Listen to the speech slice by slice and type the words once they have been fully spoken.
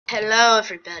Hello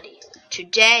everybody.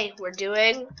 Today we're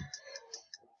doing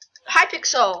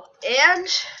Hypixel and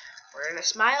we're in a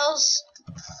Smiles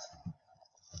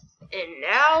and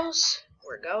Nows.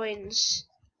 We're going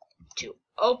to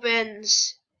open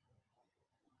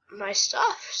my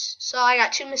stuff. So I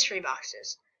got 2 mystery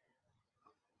boxes.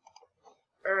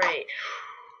 Alright.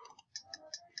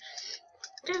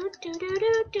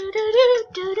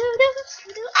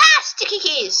 Ah! Sticky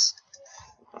keys!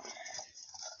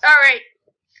 Alright.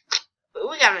 Ooh,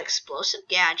 we got an explosive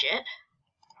gadget.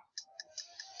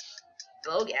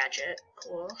 Bow gadget.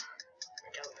 Cool. I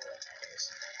don't know what that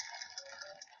is.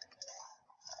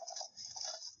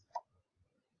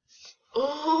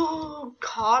 Ooh,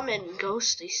 common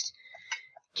ghostly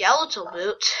skeletal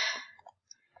boot.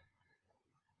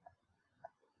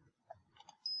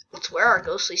 Let's wear our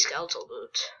ghostly skeletal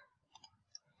boot.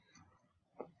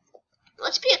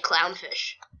 Let's be a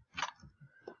clownfish.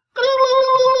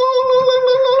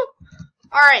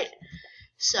 Alright,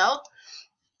 so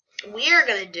we are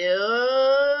gonna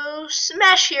do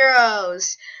Smash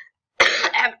Heroes. I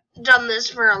haven't done this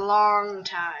for a long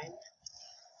time.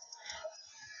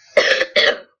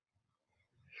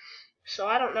 So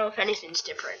I don't know if anything's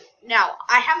different. Now,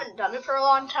 I haven't done it for a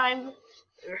long time,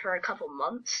 for a couple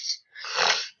months.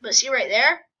 But see right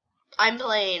there? I'm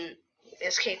playing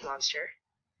as Cake Monster.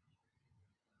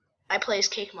 I play as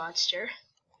Cake Monster.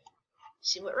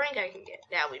 See what rank I can get.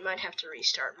 Now, we might have to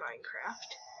restart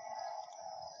Minecraft.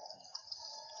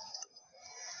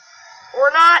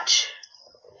 Or not.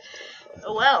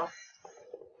 Oh well.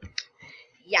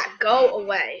 Yeah, go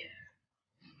away.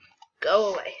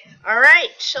 Go away.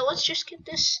 Alright, so let's just get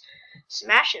this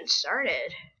smashing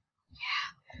started.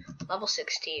 Yeah, level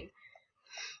 16.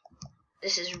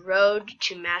 This is Road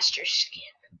to Master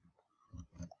Skin.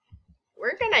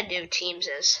 We're gonna do teams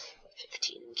as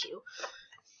 15 in queue.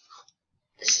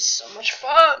 This is so much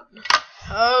fun.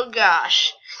 Oh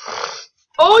gosh.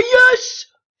 Oh yes!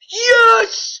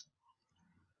 Yes!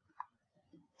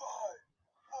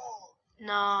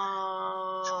 No.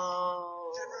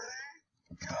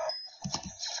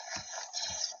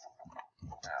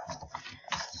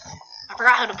 I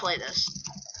forgot how to play this.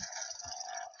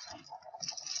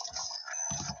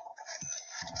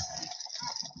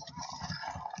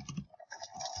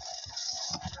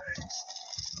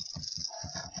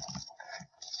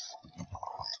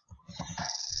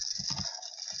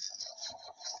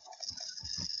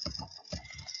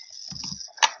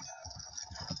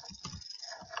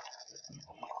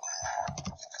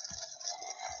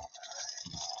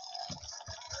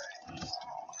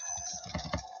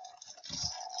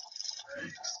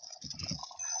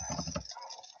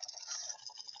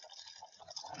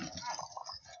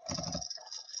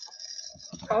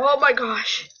 Oh my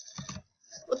gosh.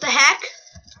 What the heck?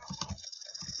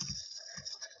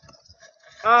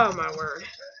 Oh my word.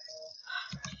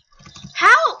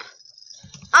 Help!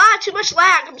 Ah, too much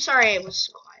lag. I'm sorry, I was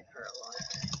quiet for a long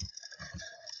time.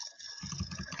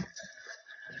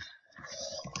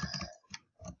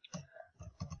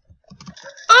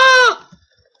 Oh!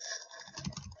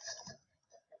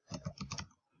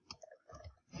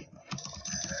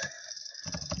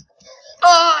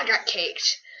 Oh, I got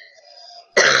caked.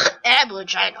 And blew a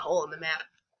giant hole in the map.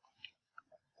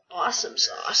 Awesome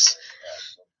sauce.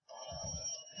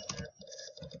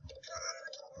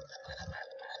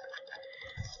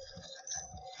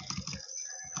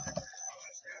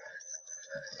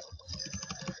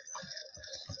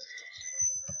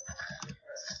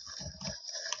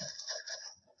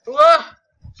 Whoa!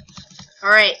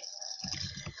 Alright.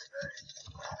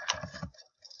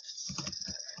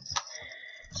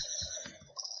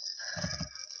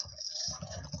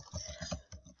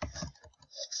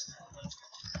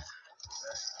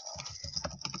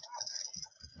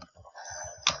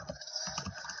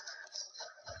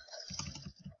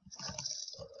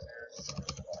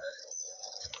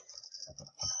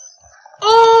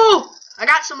 Oh! I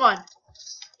got someone.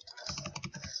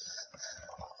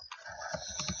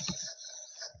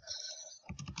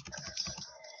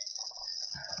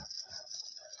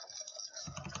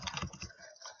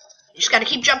 You just gotta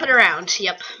keep jumping around.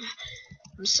 Yep.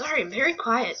 I'm sorry, I'm very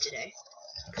quiet today.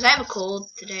 Because I have a cold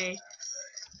today.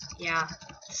 Yeah,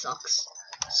 sucks.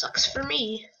 Sucks for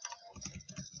me.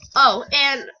 Oh,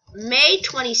 and May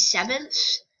 27th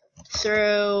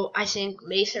through, I think,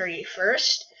 May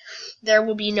 31st, there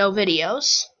will be no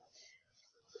videos.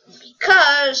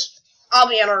 Because I'll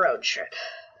be on a road trip.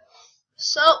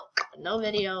 So, no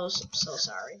videos. I'm so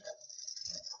sorry.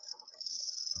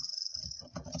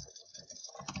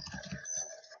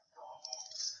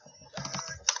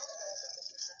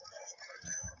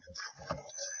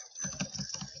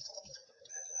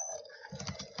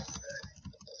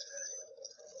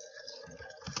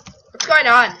 going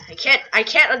on? I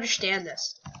can't understand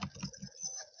this.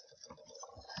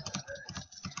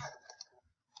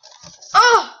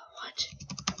 Oh, what?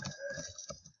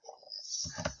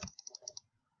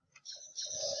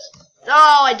 No,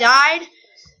 I died.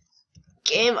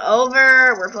 Game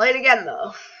over. We're playing again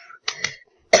though.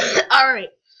 Alright.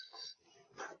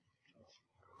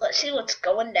 Let's see what's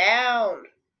going down.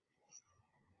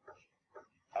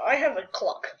 I have a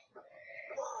clock.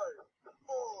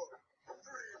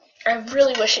 I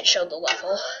really wish it showed the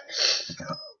level.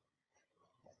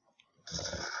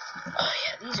 Oh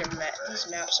yeah, these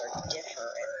maps are different.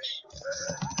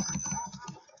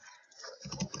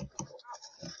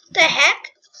 The heck?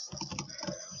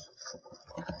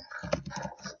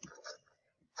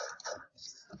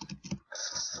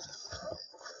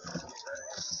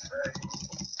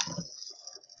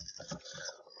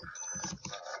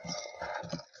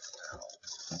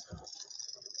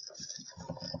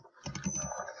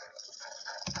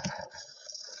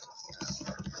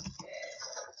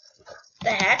 The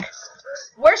heck?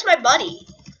 Where's my buddy?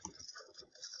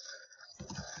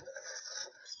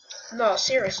 No,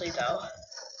 seriously though.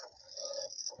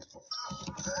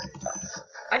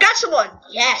 I got someone!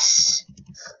 Yes!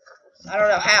 I don't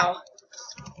know how.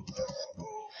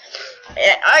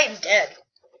 I'm dead.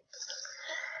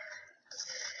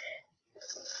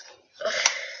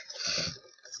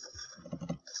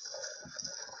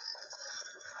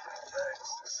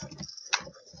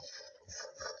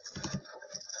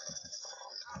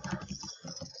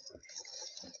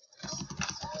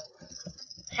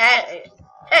 Hey.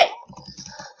 Hey.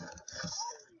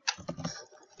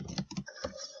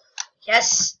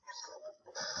 Yes.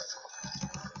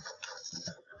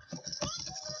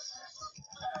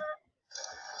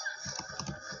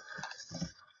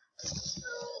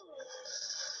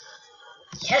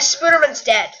 Yes, Spooderman's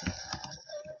dead.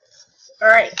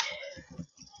 Alright.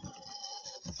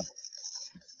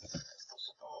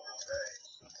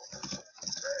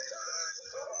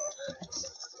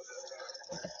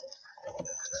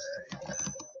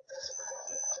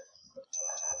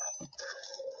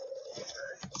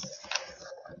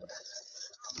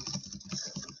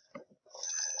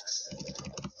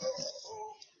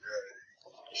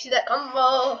 See that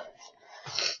combo?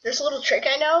 There's a little trick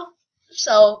I know.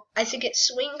 So, I think it's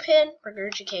swing pin,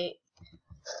 regurgitate.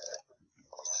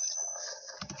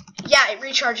 Yeah, it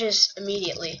recharges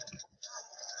immediately.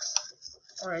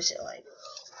 Or is it like...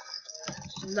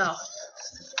 No.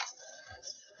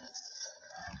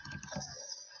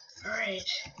 Alright.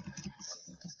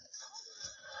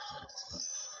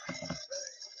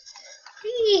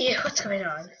 What's going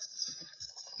on?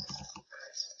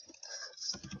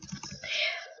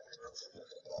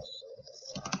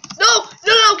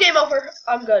 No, game over.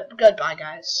 I'm good. Goodbye,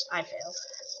 guys. I failed.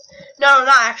 No,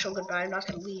 not actual goodbye. I'm not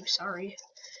gonna leave. Sorry.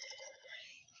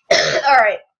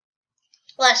 Alright.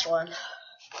 Last one.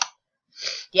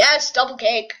 Yes, double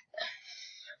cake.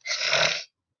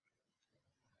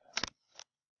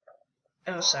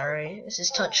 Oh, sorry. This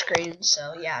is touchscreen,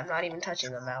 so yeah, I'm not even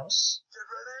touching the mouse.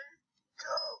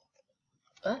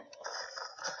 What?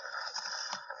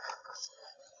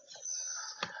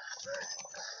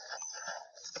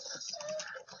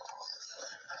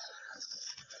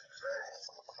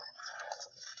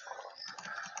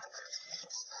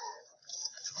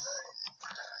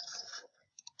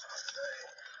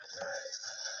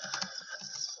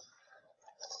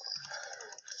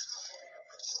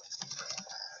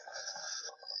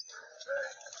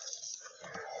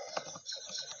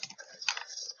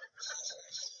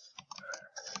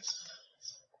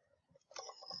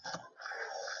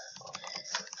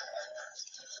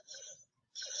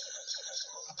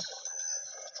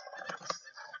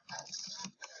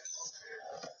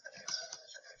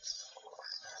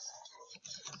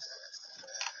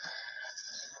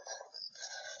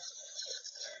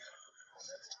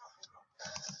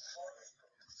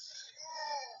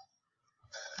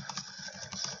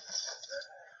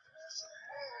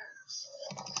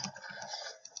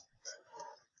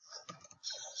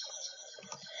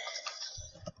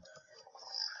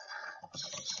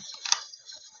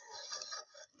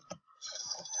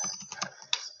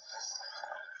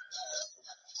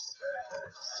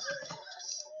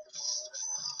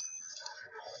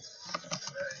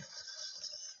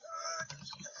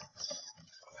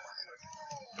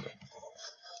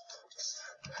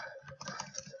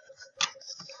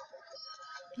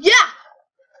 Yeah!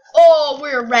 Oh,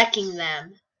 we're wrecking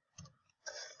them.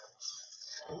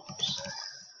 Oops.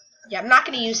 Yeah, I'm not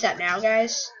going to use that now,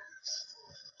 guys.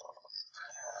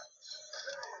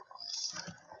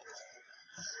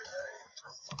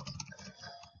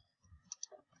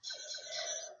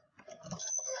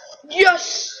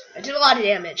 Yes! I did a lot of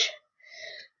damage.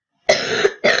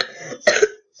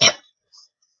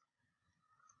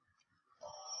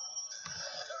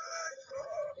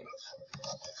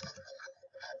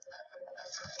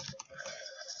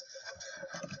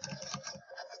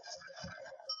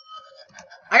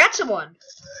 I got someone.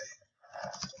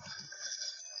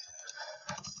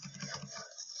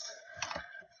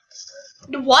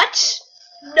 What?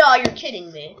 No, you're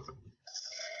kidding me.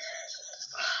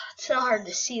 It's so hard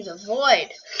to see the void.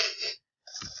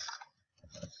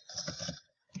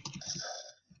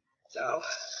 So.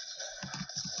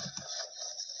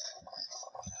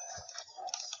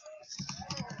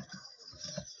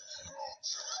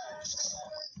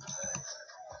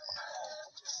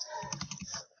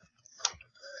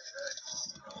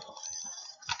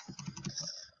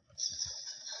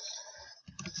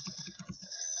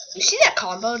 You see that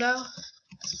combo though?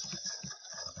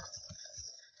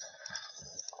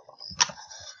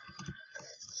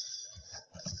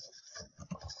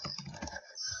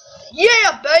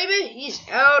 Yeah, baby, he's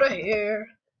out of here.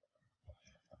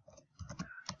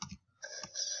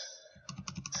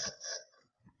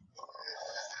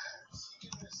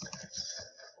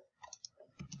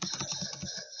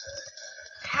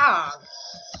 How?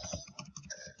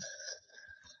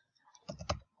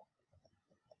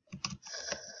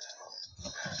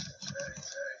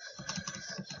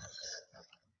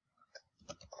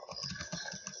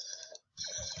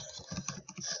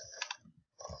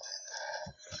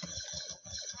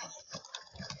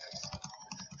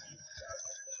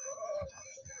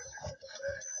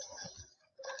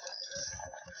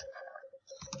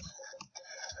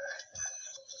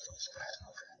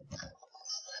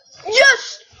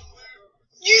 Yes!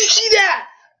 You see that?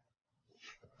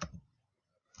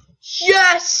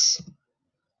 Yes!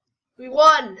 We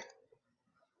won!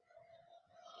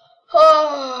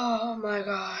 Oh my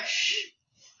gosh.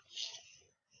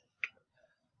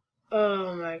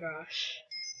 Oh my gosh.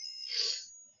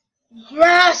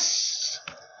 Yes!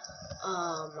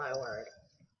 Oh my word.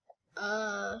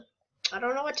 I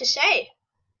don't know what to say.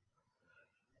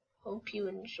 Hope you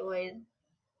enjoyed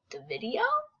the video.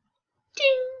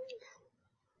 Ding!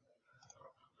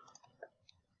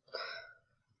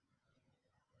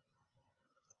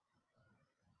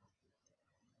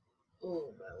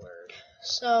 Oh my word.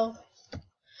 So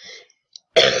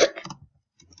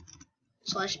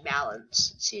slash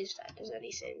balance. Let's see if that does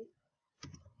anything.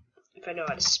 If I know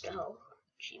how to spell.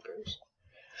 Jeepers.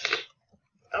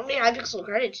 How many Hypixel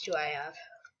credits do I have?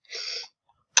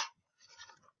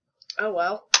 Oh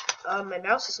well. My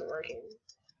mouse isn't working.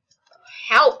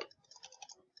 Help!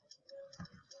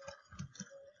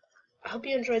 I hope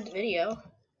you enjoyed the video.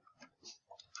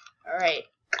 Alright.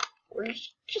 We're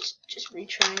just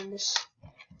retrying this.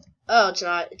 Oh, it's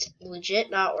not. It's legit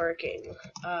not working.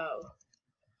 Oh.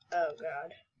 Oh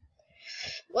god.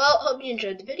 Well, hope you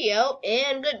enjoyed the video,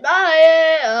 and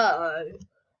goodbye!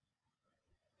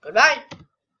 Goodbye!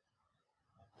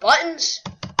 Buttons!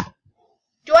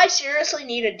 Do I seriously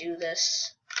need to do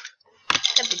this? I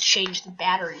have to change the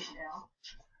batteries now.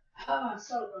 Oh,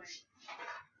 so annoying.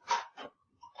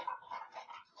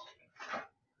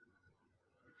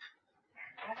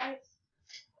 Alright.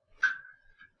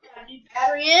 Got a new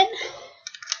battery in,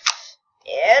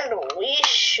 and we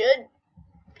should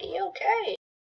be okay.